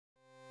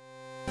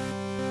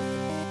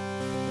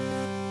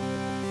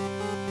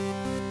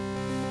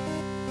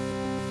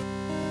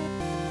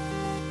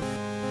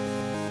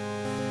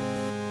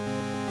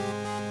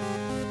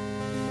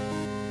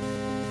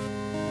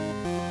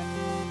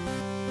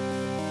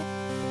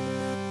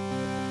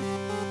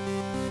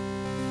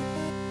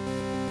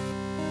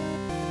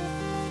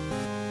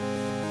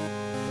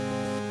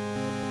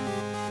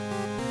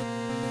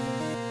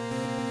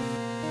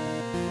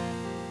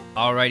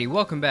Alrighty,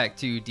 welcome back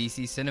to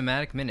DC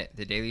Cinematic Minute,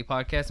 the daily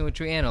podcast in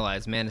which we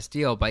analyze Man of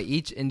Steel by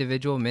each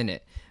individual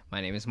minute. My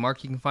name is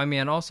Mark. You can find me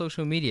on all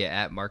social media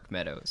at Mark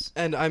Meadows.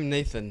 And I'm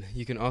Nathan.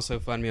 You can also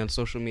find me on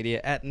social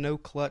media at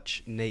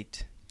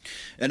NoClutchNate.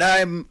 And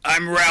I'm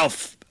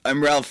Ralph.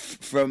 I'm Ralph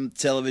from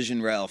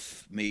Television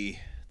Ralph. Me,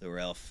 the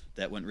Ralph.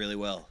 That went really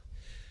well.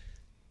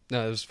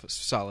 No, it was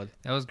solid.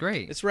 That was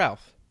great. It's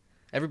Ralph.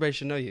 Everybody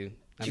should know you.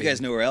 Do you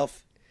guys know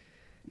Ralph?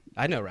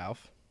 I know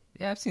Ralph.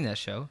 Yeah, I've seen that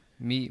show.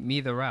 Me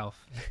the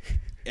Ralph.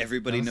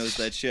 Everybody knows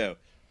that show.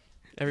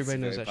 Everybody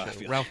knows very that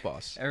popular. show. Ralph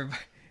Boss.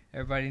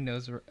 Everybody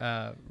knows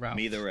Ralph.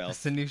 Me the Ralph.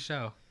 It's a new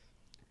show.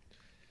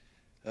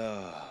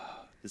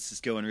 This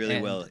is going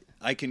really well.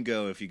 I can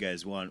go if you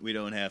guys want. We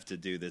don't have to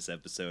do this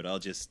episode.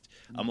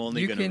 I'm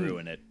only going to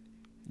ruin it.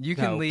 You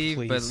can leave,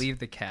 please. but leave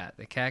the cat.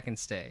 The cat can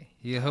stay.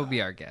 He'll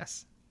be our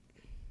guest.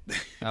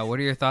 What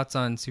are your thoughts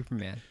on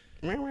Superman?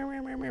 There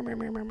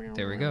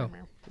we go.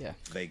 Yeah.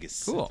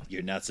 Vegas. Cool.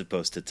 You're not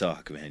supposed to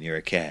talk, man. You're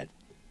a cat.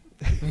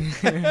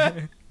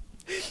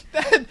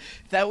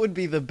 That would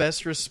be the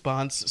best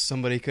response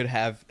somebody could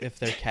have if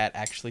their cat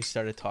actually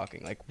started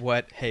talking. Like,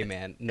 what? Hey,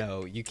 man,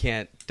 no, you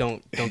can't.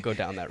 Don't go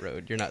down that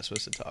road. You're not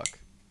supposed to talk.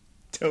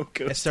 Don't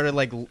go. It started,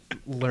 like,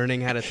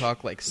 learning how to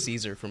talk like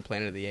Caesar from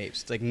Planet of the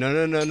Apes. It's like,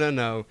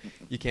 no.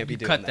 You can't be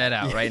doing that. Cut that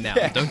out right now.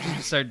 Don't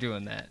you start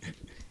doing that.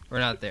 We're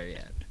not there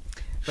yet.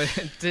 But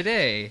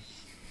today,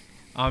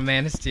 on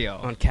Man of Steel,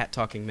 On Cat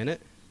Talking Minute.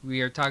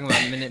 we are talking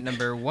about minute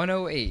number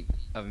 108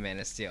 of Man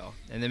of Steel.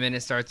 And the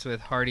minute starts with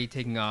Hardy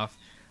taking off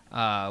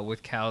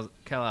with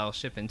Kal-El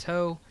ship in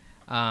tow.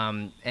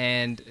 And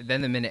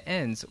then the minute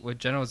ends with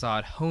General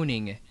Zod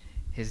honing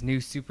his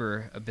new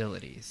super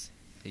abilities.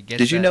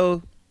 Did you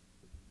know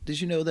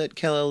that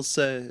Kal-El's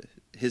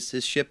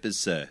his ship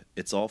is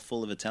it's all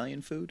full of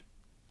Italian food?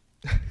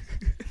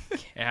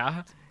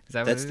 Yeah? Is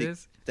that what it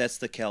is? That's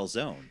the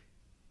calzone.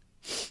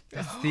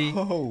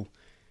 Oh,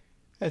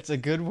 that's a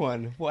good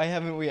one. Why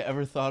haven't we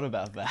ever thought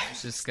about that?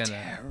 It's just gonna...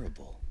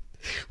 Terrible.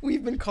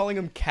 We've been calling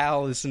him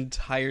Cal this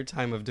entire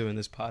time of doing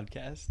this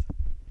podcast.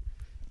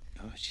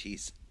 Oh,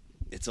 jeez.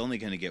 It's only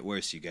going to get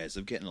worse, you guys.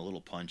 I'm getting a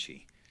little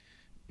punchy.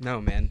 No,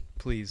 man,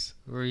 please.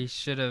 We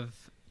should have...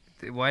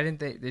 Why didn't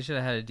they... They should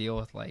have had a deal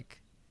with,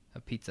 like, a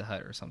Pizza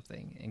Hut or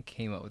something and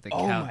came up with the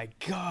My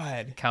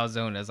God.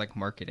 calzone as, like,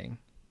 marketing.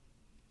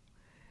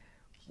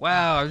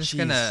 Wow, I'm just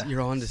gonna...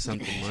 You're on to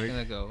something, Mark.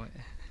 gonna go...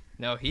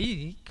 No,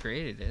 he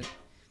created it.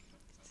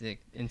 It's the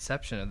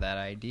inception of that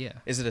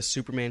idea. Is it a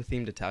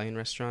Superman-themed Italian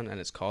restaurant and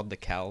it's called the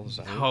Cal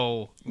Zone?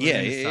 Oh, we're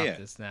gonna stop yeah.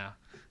 this now.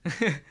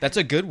 That's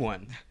a good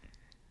one.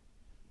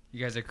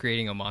 You guys are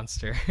creating a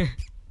monster.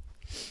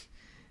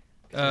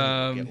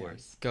 Get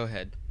worse. Go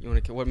ahead. You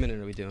want to? What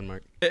minute are we doing,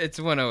 Mark? It's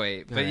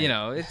 108, but All right. you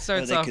know, it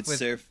starts They off could with...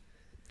 serve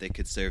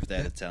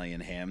that Italian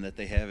ham that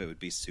they have. It would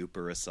be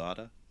super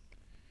asada.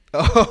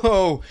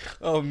 Oh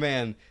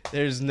man,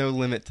 there's no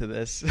limit to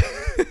this.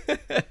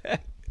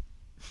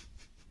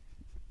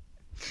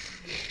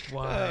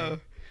 Why?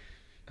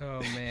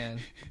 Oh man,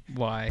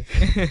 why?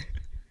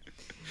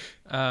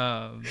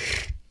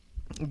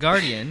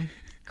 Guardian,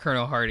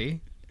 Colonel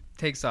Hardy,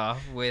 takes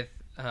off with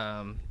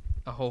a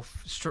whole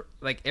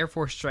Air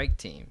Force strike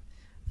team.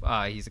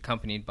 He's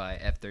accompanied by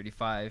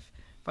F-35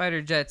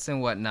 fighter jets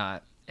and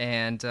whatnot.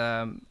 And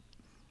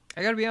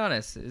I gotta be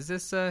honest, is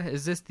this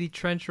the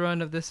trench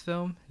run of this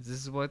film? Is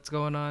this what's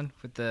going on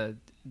with the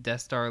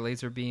Death Star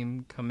laser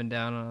beam coming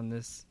down on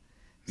this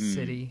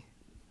city?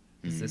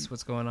 Is this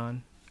what's going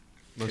on?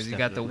 Because you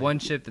got the one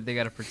ship that they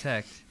got to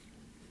protect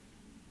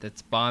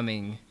that's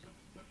bombing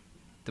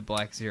the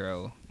Black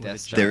Zero Death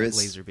Star. There is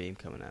laser beam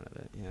coming out of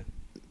it. Yeah.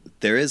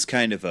 There's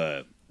kind of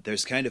a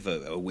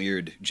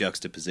weird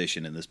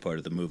juxtaposition in this part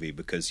of the movie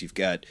because you've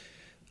got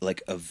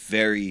like a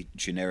very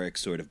generic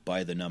sort of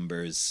by the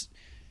numbers,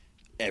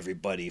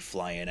 everybody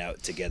flying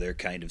out together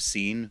kind of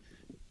scene,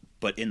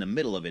 but in the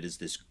middle of it is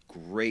this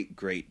great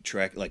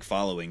track like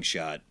following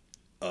shot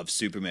of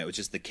Superman with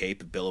just the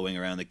cape billowing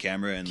around the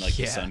camera and like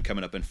the sun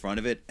coming up in front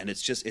of it, and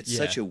it's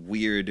such a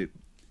weird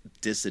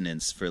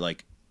dissonance for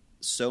like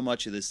so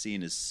much of this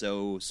scene is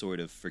so sort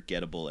of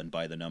forgettable and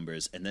by the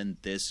numbers, and then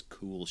this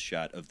cool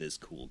shot of this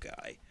cool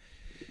guy,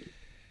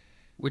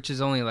 which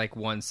is only like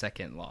 1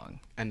 second long.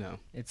 I know.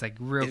 It's like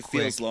real it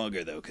quick. feels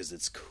longer though because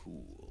it's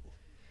cool.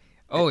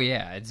 Oh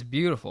yeah, it's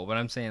beautiful, but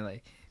I'm saying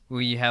like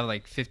when you have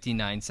like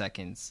 59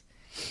 seconds.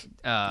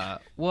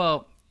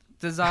 Well,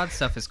 the Zod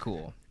stuff is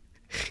cool.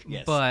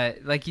 Yes.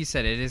 But like you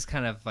said, it is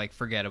kind of like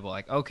forgettable.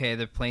 Like, okay,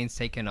 the plane's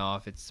taking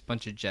off, it's a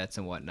bunch of jets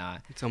and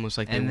whatnot. It's almost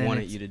like And they then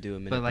wanted it's- you to do a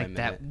minute But by like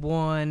minute. that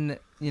one,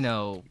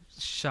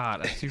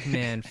 shot of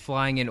Superman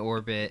flying in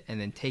orbit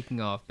and then taking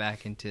off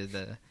back into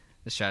the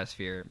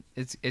stratosphere.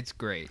 It's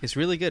great. It's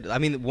really good. I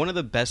mean, one of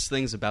the best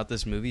things about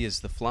this movie is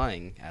the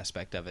flying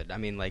aspect of it. I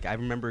mean, like, I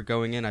remember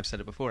going in, I've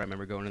said it before, I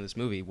remember going in this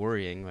movie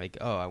worrying, like,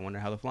 oh, I wonder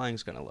how the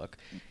flying's going to look.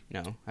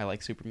 You know, I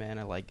like Superman,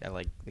 I like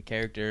the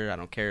character, I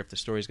don't care if the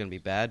story's going to be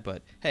bad,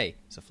 but hey,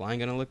 is the flying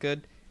going to look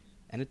good?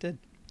 And it did.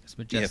 It's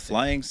majestic.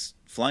 Yeah,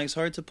 flying's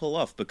hard to pull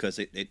off because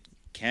it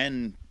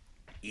can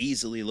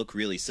easily look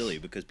really silly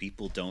because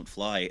people don't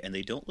fly and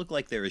they don't look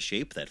like they're a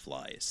shape that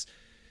flies.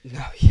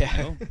 No, yeah.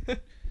 You know?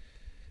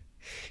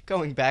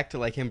 Going back to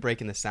like him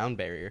breaking the sound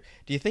barrier,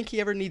 do you think he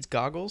ever needs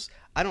goggles?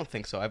 I don't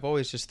think so. I've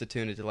always just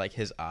attuned it to like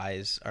his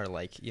eyes are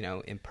like, you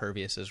know,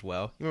 impervious as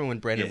well. Remember when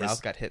Brandon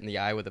Routh got hit in the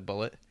eye with a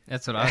bullet?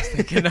 That's what I was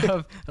thinking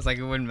of. I was like,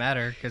 it wouldn't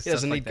matter because He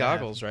doesn't need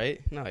goggles, right?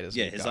 No, he doesn't.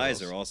 Yeah, need his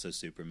goggles. eyes are also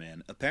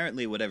Superman.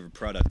 Apparently, whatever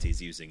product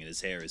he's using in his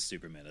hair is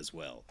Superman as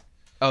well.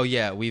 Oh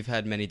yeah, we've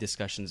had many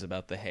discussions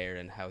about the hair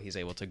and how he's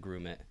able to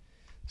groom it.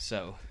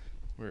 So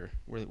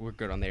we're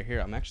good on there. Here,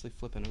 I'm actually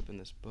flipping open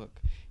this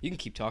book. You can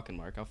keep talking,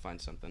 Mark. I'll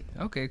find something.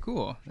 Okay,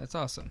 cool. That's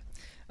awesome.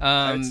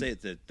 I would say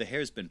that the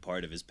hair's been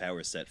part of his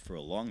power set for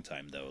a long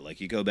time, though.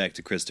 Like, you go back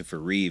to Christopher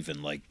Reeve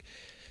and, like,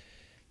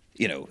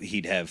 you know,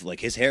 he'd have,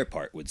 like, his hair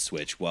part would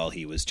switch while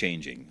he was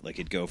changing. Like,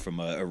 he'd go from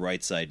a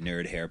right side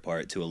nerd hair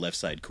part to a left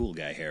side cool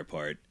guy hair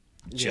part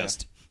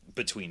just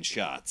between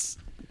shots.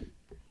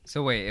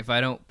 So wait, if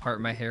I don't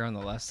part my hair on the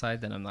left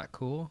side, then I'm not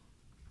cool?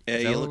 Yeah,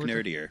 you that what look we're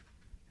nerdier.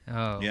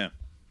 Oh. Yeah.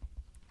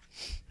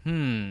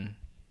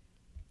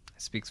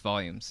 Speaks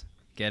volumes.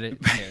 Get it?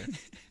 Yeah.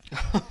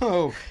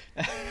 Oh.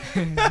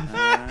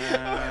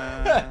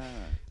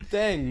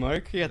 Dang,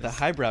 Mark, you got the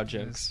highbrow It was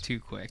jokes. too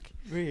quick.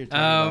 We're talking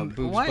about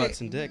boobs, why- butts,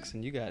 and dicks,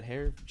 and you got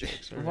hair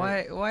jokes. All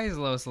right. Why is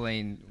Lois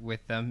Lane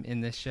with them in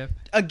this ship?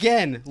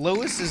 Again,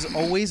 Lois is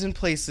always in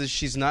places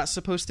she's not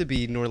supposed to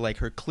be, nor like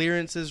her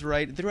clearance is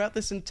right throughout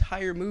this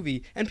entire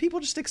movie, and people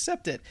just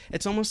accept it.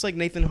 It's almost like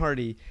Nathan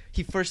Hardy.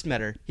 He first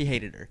met her, he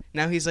hated her.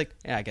 Now he's like,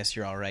 yeah, I guess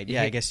you're all right.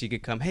 Yeah, I guess you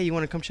could come. Hey, you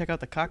want to come check out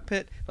the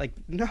cockpit? Like,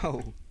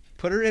 no.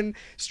 Put her in,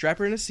 strap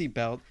her in a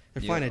seatbelt.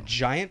 They're flying a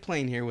giant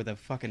plane here with a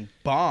fucking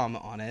bomb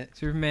on it.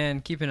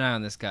 Superman, keep an eye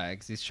on this guy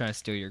because he's trying to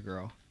steal your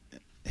girl.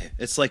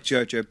 It's like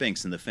Jar Jar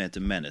Binks in The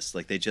Phantom Menace.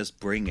 Like, they just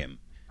bring him.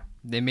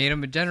 They made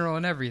him a general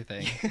and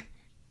everything.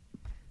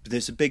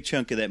 There's a big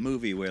chunk of that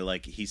movie where,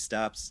 like, he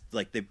stops,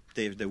 like,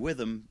 they're with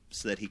him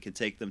so that he can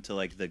take them to,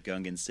 like, the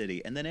Gungan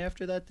city. And then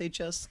after that, they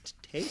just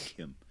take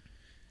him.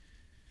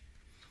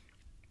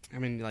 I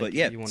mean, like, But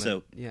yeah, you wanna,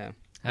 so- yeah.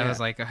 I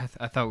was like,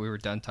 I thought we were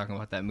done talking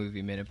about that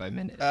movie minute by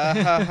minute. Ha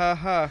ha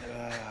ha.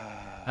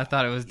 I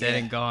thought it was dead yeah.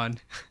 and gone.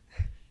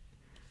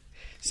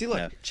 See, look,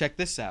 Yeah. check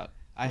this out.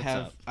 What's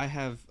up? I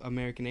have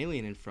American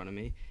Alien in front of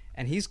me,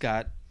 and he's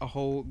got a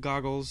whole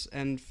goggles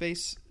and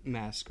face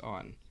mask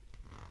on.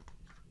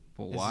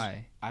 But This is-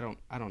 why? I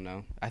don't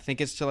know. I think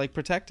it's to like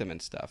protect him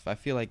and stuff. I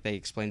feel like they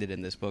explained it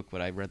in this book,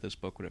 but I read this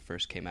book when it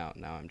first came out.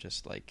 Now I'm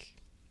just like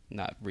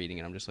not reading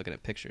it. I'm just looking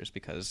at pictures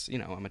because, you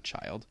know, I'm a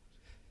child.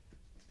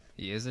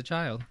 He is a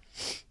child.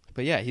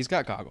 But yeah, he's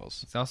got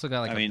goggles. He's also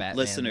got like I a mean, Batman.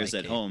 listeners like,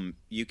 at cape. home,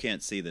 you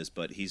can't see this,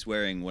 but he's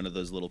wearing one of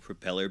those little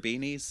propeller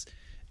beanies.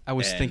 I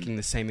was And thinking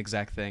the same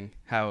exact thing.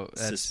 How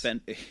that's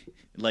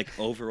Like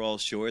overall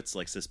shorts,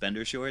 like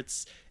suspender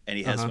shorts, and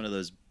he has Uh-huh. one of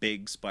those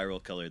big spiral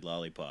colored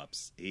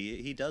lollipops.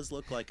 He does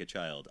look like a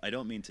child. I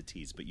don't mean to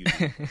tease, but you do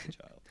look like a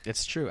child.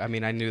 It's true. I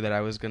mean, I knew that I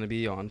was going to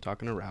be on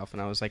talking to Ralph,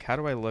 and I was like, how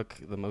do I look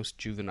the most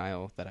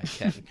juvenile that I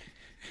can?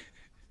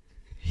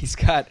 He's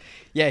got,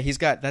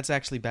 that's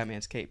actually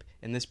Batman's cape.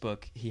 In this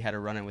book, he had a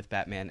run-in with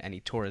Batman, and he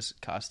tore his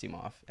costume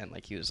off, and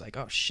like he was like,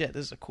 oh shit,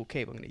 this is a cool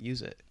cape, I'm going to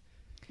use it.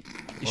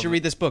 You should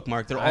read this book,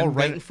 Mark. They're all I'm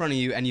right gonna- in front of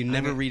you, and you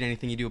never gonna- read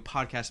anything. You do a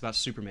podcast about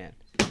Superman.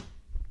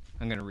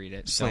 I'm gonna read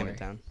it. Slam Don't it worry.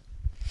 down.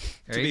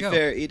 There To you be go.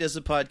 fair, he does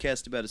a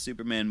podcast about a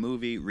Superman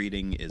movie.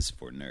 Reading is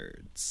for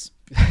nerds.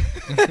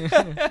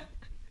 Say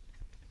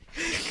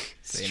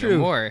It's no true.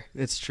 more.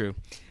 It's true.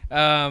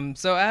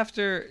 So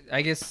after,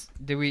 I guess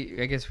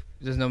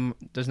there's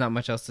not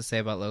much else to say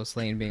about Lois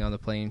Lane being on the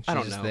plane. She's I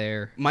don't just know.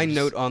 there. My Just-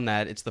 note on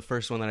that, it's the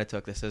first one that I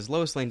took that says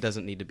Lois Lane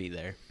doesn't need to be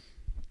there.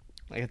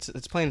 Like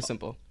it's plain and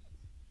simple.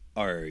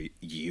 Are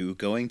you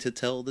going to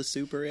tell the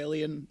super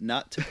alien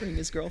not to bring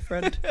his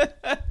girlfriend?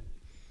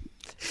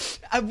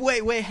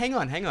 Wait, hang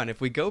on.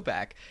 If we go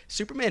back,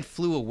 Superman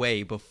flew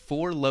away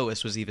before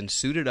Lois was even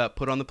suited up,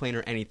 put on the plane,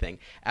 or anything.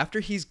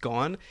 After he's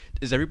gone,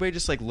 is everybody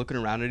just like looking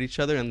around at each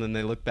other, and then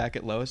they look back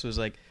at Lois? It was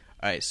like,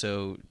 all right,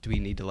 so do we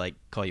need to like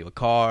call you a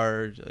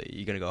car? Are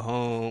you gonna go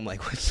home?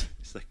 Like, what's?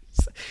 It's like,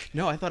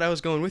 no, I thought I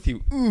was going with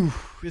you. Ooh,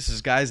 this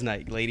is guys'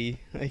 night, lady.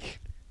 Like,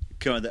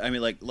 Come on, I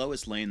mean, like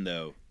Lois Lane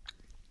though,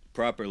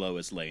 proper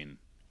Lois Lane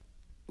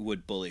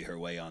would bully her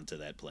way onto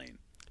that plane.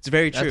 it's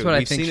very true. That's what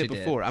We've I think seen she it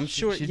before. did. I'm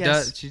sure. she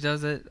Yes. does. She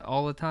does it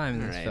all the time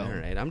in All this right, film. all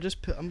right.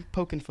 I'm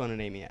poking fun at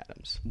Amy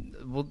Adams.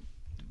 Well,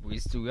 we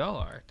all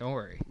are. Don't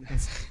worry.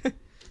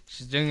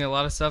 She's doing a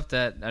lot of stuff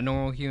that a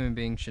normal human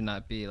being should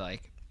not be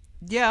like.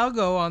 Yeah, I'll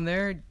go on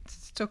there.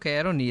 It's okay.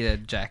 I don't need a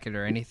jacket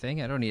or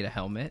anything. I don't need a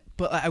helmet.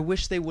 But I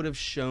wish they would have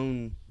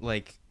shown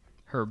like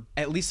Her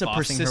at least a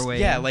bossing her persist. way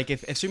Yeah, in. like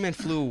if Superman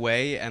flew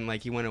away and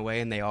like he went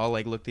away and they all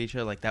like looked at each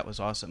other, like that was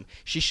awesome.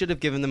 She should have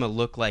given them a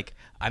look like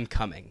I'm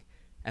coming,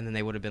 and then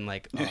they would have been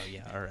like, oh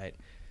yeah, all right.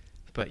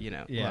 But you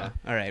know, Yeah. well,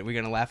 all right, we're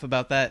gonna laugh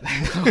about that.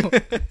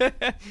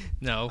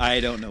 no. I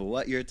don't know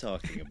what you're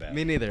talking about.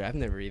 Me neither. I've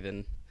never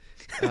even.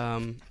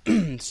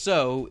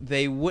 So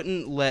they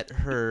wouldn't let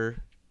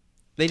her.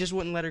 They just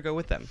wouldn't let her go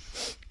with them.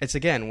 It's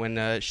again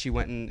when she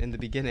went in the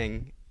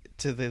beginning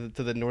to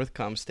the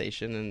Northcom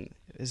station, and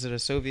is it a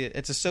Soviet?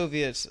 It's a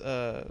Soviet.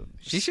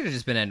 She should have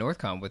just been at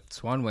Northcom with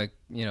Swanwick,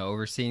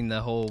 overseeing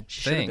the whole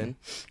thing.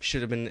 Should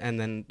have been, and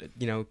then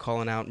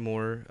calling out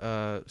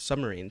more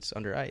submarines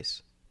under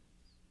ice.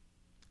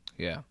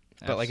 Yeah,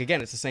 but like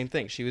again, it's the same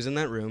thing. She was in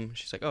that room.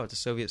 She's like, "Oh, it's a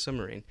Soviet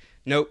submarine."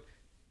 Nope.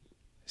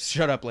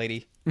 Shut up,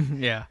 lady.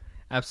 Yeah,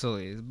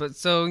 absolutely. But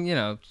so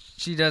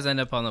she does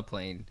end up on the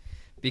plane.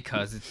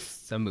 Because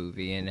it's a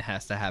movie and it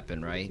has to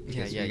happen, right?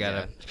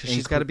 Yeah.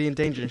 She's got to be in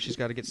danger and she's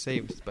got to get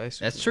saved by.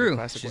 That's true.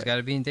 She's got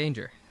to be in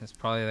danger. That's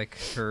probably like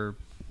her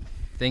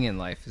thing in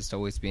life is to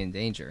always be in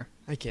danger.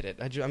 I get it.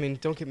 I mean,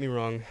 don't get me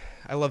wrong.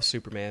 I love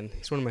Superman.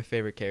 He's one of my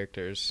favorite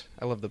characters.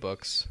 I love the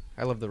books.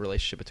 I love the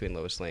relationship between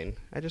Lois Lane.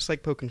 I just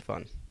like poking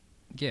fun.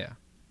 Yeah.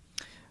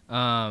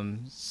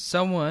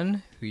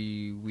 Someone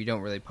who we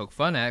don't really poke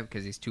fun at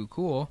because he's too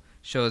cool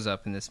shows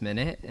up in this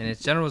minute, and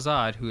it's General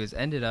Zod, who has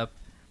ended up.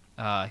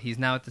 He's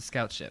now at the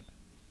scout ship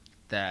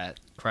that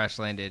crash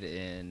landed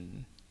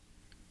in.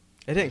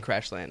 It didn't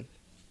crash land.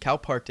 Cal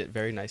parked it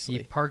very nicely.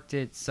 He parked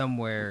it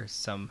somewhere,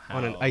 somehow.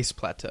 On an ice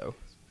plateau.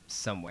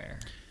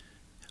 Somewhere.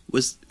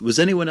 Was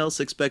anyone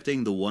else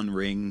expecting the One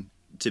Ring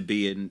to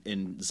be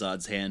in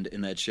Zod's hand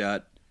in that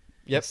shot?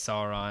 Yep.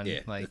 Sauron.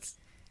 Yeah,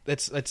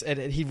 that's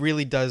he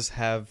really does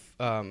have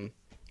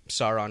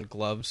Sauron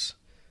gloves.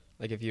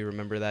 Like if you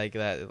remember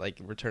that like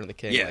Return of the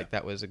King, like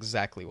that was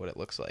exactly what it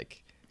looks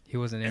like. He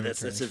wasn't in.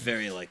 That's a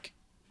very like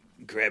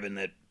grabbing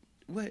that.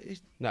 What?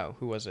 No,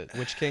 who was it?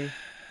 Which king?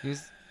 He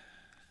was.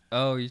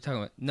 Oh, you're talking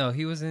about? No,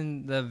 he was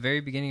in the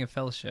very beginning of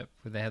Fellowship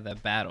where they had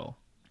that battle.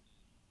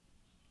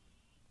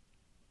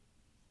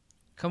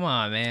 Come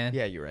on, man.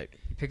 Yeah, you're right.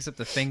 He picks up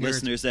the finger.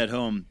 Listeners at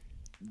home,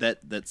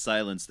 that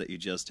silence that you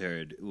just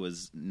heard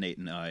was Nate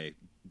and I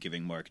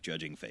giving Mark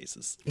judging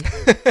faces.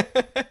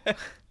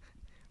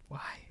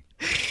 Why?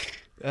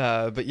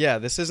 But yeah,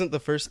 this isn't the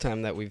first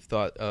time that we've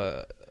thought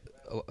a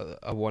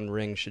One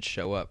Ring should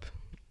show up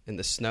in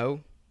the snow.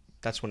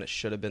 That's when it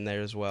should have been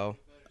there as well.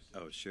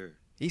 Oh, sure.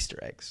 Easter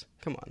eggs.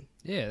 Come on.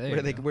 Yeah,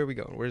 where are we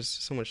going?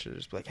 Someone should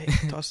just be like,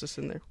 hey, toss this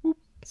in there. Whoop.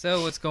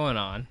 So what's going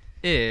on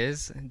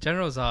is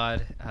General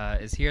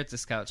Zod is here at the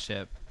scout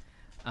ship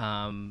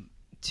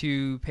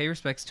to pay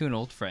respects to an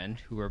old friend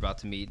who we're about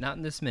to meet, not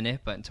in this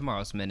minute, but in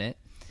tomorrow's minute.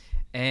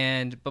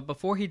 But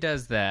before he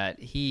does that,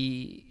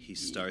 he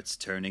starts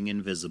turning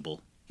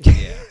invisible.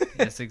 Yeah,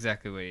 that's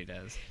exactly what he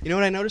does. You know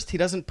what I noticed? He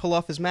doesn't pull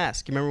off his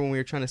mask. You remember when we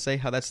were trying to say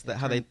how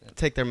how they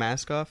take their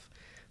mask off?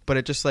 But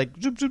it just like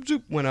zoop, zoop,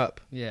 zoop went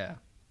up. Yeah.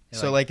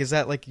 So like is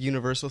that like a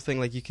universal thing?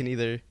 Like you can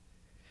either...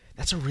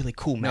 That's a really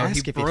cool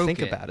mask if you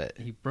think about it.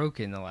 He broke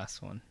it in the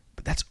last one.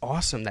 But that's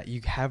awesome that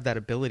you have that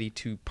ability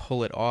to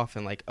pull it off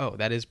and like, oh,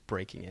 that is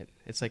breaking it.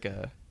 It's like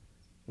a...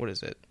 What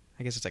is it?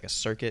 I guess it's like a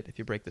circuit. If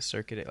you break the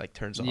circuit, it like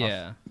turns off.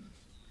 Yeah.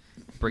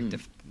 Break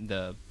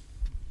the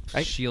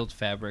shield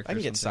fabric. I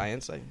can get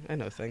science. I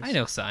know things. I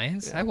know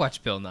science. Yeah. I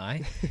watch Bill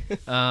Nye.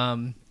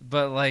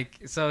 But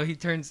like, so he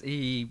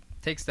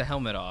takes the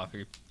helmet off.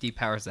 He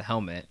depowers the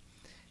helmet.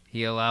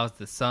 He allows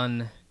the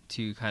sun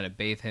to kind of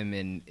bathe him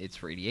in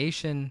its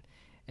radiation,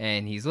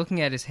 and he's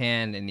looking at his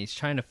hand and he's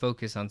trying to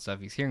focus on stuff.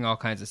 He's hearing all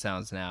kinds of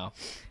sounds now.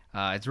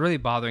 It's really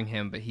bothering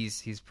him, but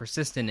he's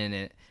persistent in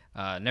it.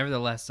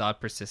 Nevertheless, Zod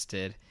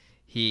persisted.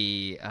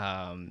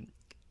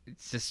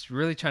 It's just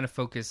really trying to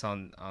focus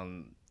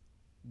on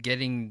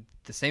getting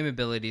the same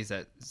abilities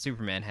that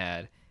Superman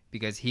had,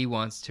 because he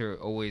wants to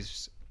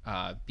always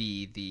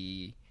be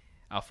the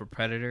alpha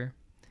predator,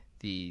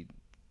 the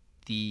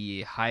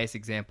highest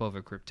example of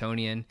a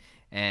Kryptonian,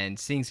 and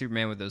seeing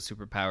Superman with those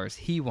superpowers,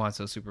 he wants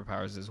those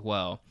superpowers as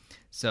well.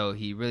 So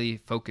he really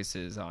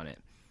focuses on it.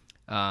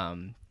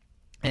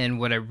 And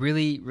what I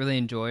really, really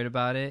enjoyed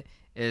about it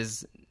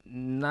is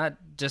not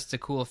just the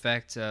cool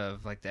effect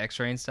of like the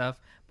X-ray and stuff,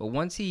 but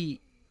once we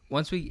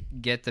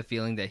get the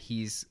feeling that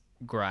he's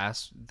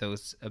grasped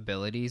those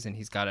abilities and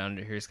he's got it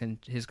under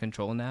his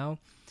control now,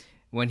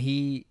 when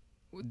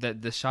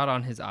the shot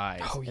on his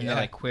eyes and they're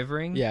like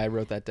quivering. Yeah, I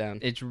wrote that down.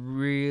 It's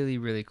really,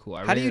 really cool.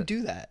 How do you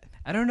do that?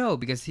 I don't know,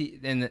 because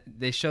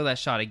they show that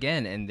shot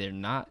again and they're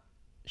not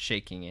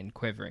shaking and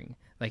quivering.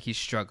 Like he's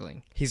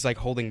struggling. He's like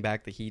holding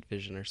back the heat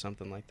vision or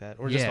something like that,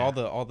 or just all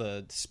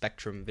the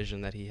spectrum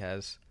vision that he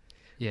has.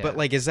 Yeah. But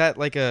like, is that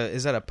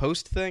a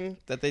post thing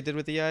that they did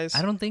with the eyes?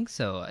 I don't think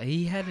so.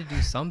 He had to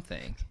do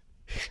something.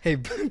 Hey,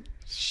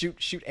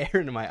 shoot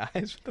air into my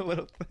eyes with the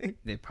little thing.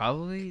 They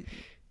probably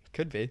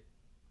could be.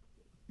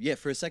 Yeah,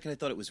 for a second I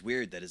thought it was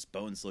weird that his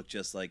bones look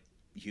just like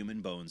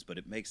human bones, but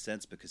it makes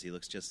sense because he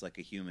looks just like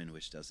a human,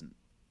 which doesn't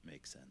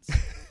make sense.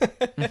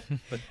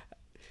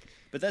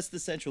 But that's the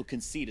central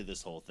conceit of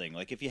this whole thing.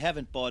 Like, if you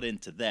haven't bought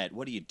into that,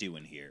 what are you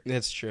doing here?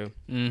 That's true.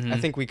 Mm-hmm. I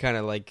think we kind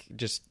of like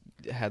just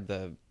had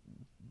the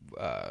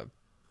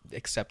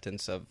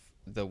acceptance of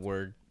the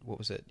word, what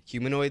was it,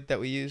 humanoid that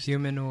we used?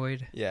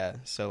 Humanoid. Yeah,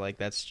 so like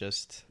that's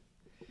just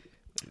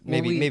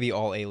maybe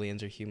all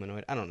aliens are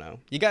humanoid. I don't know.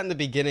 You got in the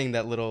beginning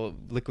that little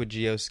Liquid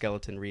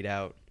Geoskeleton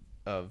readout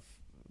of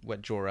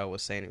what Jor-El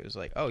was saying. He was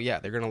like, "Oh yeah,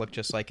 they're gonna look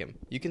just like him.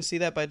 You can see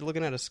that by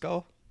looking at a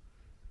skull."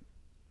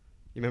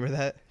 You remember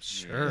that?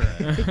 Sure.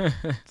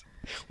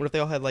 What if they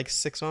all had like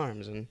 6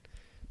 arms and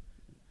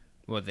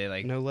What, they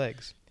like no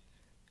legs,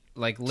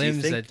 like you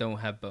limbs think- that don't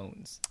have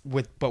bones?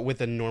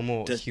 with a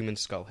normal Does- human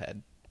skull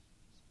head?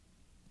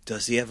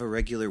 Does he have a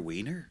regular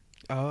wiener?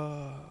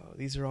 Oh,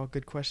 these are all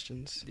good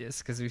questions. Yes,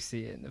 because we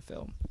see it in the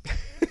film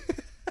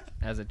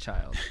as a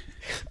child.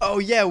 Oh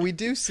yeah, we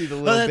do see the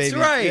little that's baby.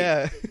 right.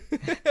 Yeah.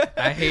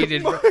 I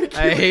hated Mark,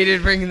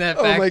 bringing that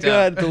Oh back my up.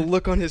 god, the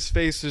look on his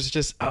face was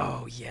just,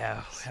 oh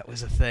yeah, that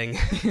was a thing.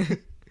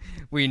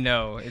 We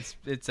know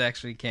it's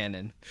actually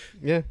canon.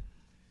 Yeah.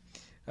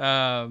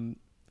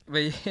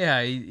 But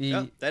yeah, he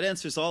Oh, that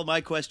answers all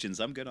my questions.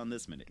 I'm good on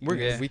this minute. We're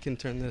Yeah. good. We can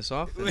turn this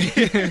off.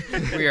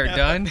 we are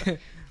done.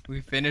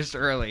 We finished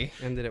early.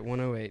 Ended at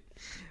 108.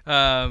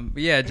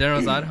 But yeah,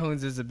 General Zod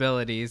hones his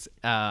abilities,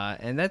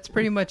 and that's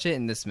pretty much it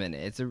in this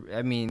minute.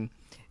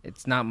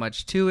 It's not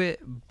much to it,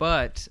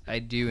 but I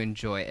do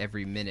enjoy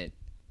every minute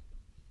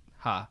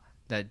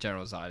that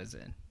General Zod is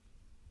in.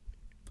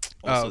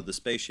 Also, Oh. the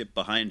spaceship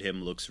behind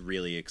him looks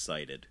really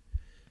excited.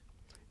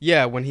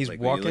 Yeah, when he's Like,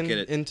 when you look walking at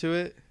it- into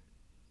it.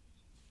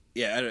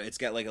 Yeah, I don't, it's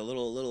got like a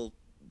little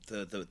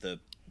the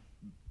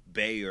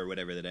bay or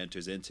whatever that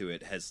enters into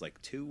it has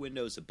like 2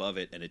 windows above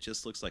it, and it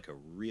just looks like a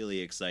really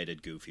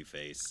excited, goofy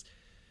face.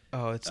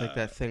 Oh, it's like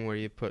that thing where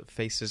you put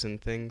faces and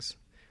things.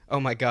 Oh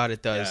my god,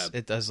 it does. Yeah.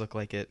 It does look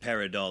like it.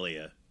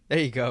 Pareidolia. There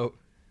you go.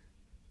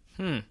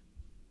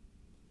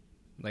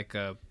 Like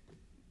a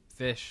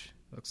fish.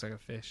 Looks like a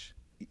fish.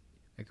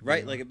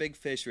 Right, like a big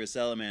fish or a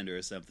salamander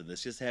or something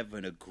that's just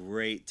having a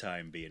great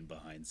time being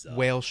behind Zod.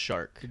 Whale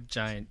shark. a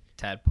giant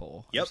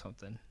tadpole or Yep.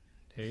 something.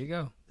 There you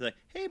go. Like,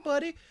 hey,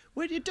 buddy,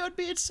 when you're done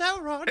being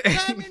Sauron,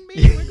 climb in me.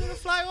 We're gonna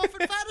fly off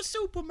and find a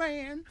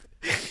Superman.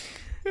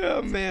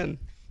 Oh man.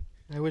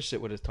 I wish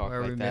it would have talked Where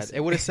are we like that. missing? It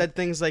would have said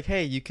things like,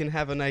 hey, you can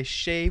have a nice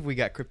shave. We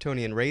got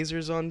Kryptonian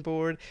razors on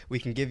board. We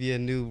can give you a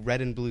new red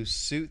and blue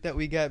suit that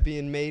we got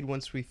being made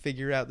once we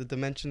figure out the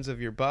dimensions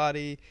of your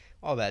body.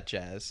 All that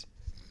jazz.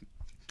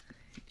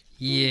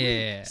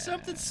 Yeah.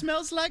 Something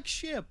smells like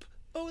ship.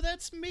 Oh,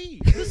 that's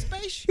me, the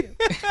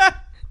spaceship.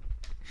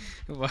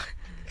 What?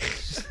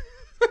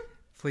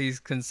 Please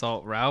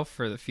consult Ralph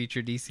for the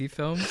future DC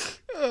films.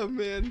 Oh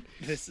man.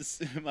 This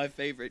is my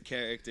favorite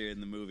character in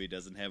the movie.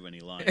 Doesn't have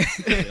any lines.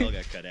 They all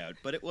got cut out.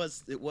 But it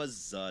was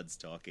Zod's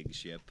talking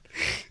ship.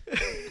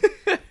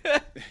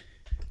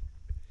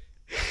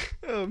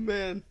 Oh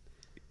man.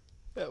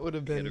 That would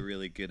have He had a been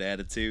really good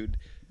attitude.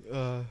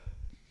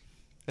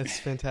 that's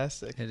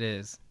fantastic. It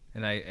is.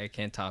 And I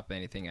can't top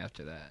anything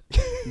after that.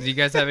 Do you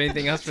guys have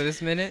anything else for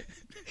this minute?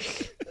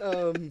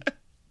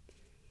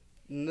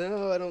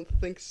 No, I don't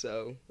think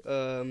so.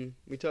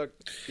 We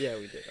talked. Yeah,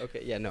 we did.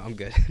 Okay, yeah, no, I'm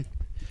good.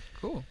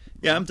 Cool.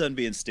 Yeah, I'm done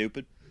being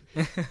stupid.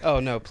 Oh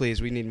no,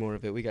 please, we need more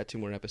of it. We got 2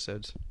 more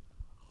episodes.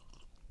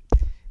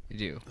 You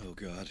do. Oh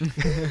God.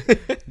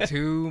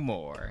 2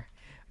 more.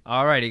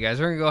 Alrighty, guys,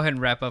 we're going to go ahead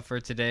and wrap up for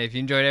today. If you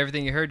enjoyed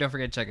everything you heard, don't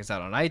forget to check us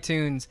out on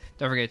iTunes.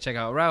 Don't forget to check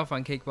out Ralph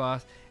on Cake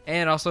Boss.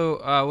 And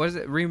also, what is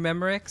it?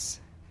 Rememorex?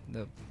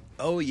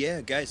 Oh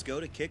yeah, guys, go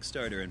to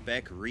Kickstarter and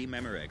back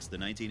Rememorex, the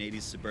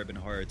 1980s suburban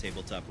horror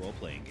tabletop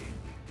role-playing game.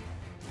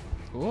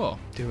 Cool.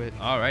 Do it.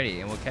 Alrighty,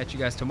 and we'll catch you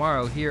guys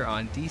tomorrow here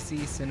on DC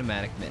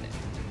Cinematic Minute.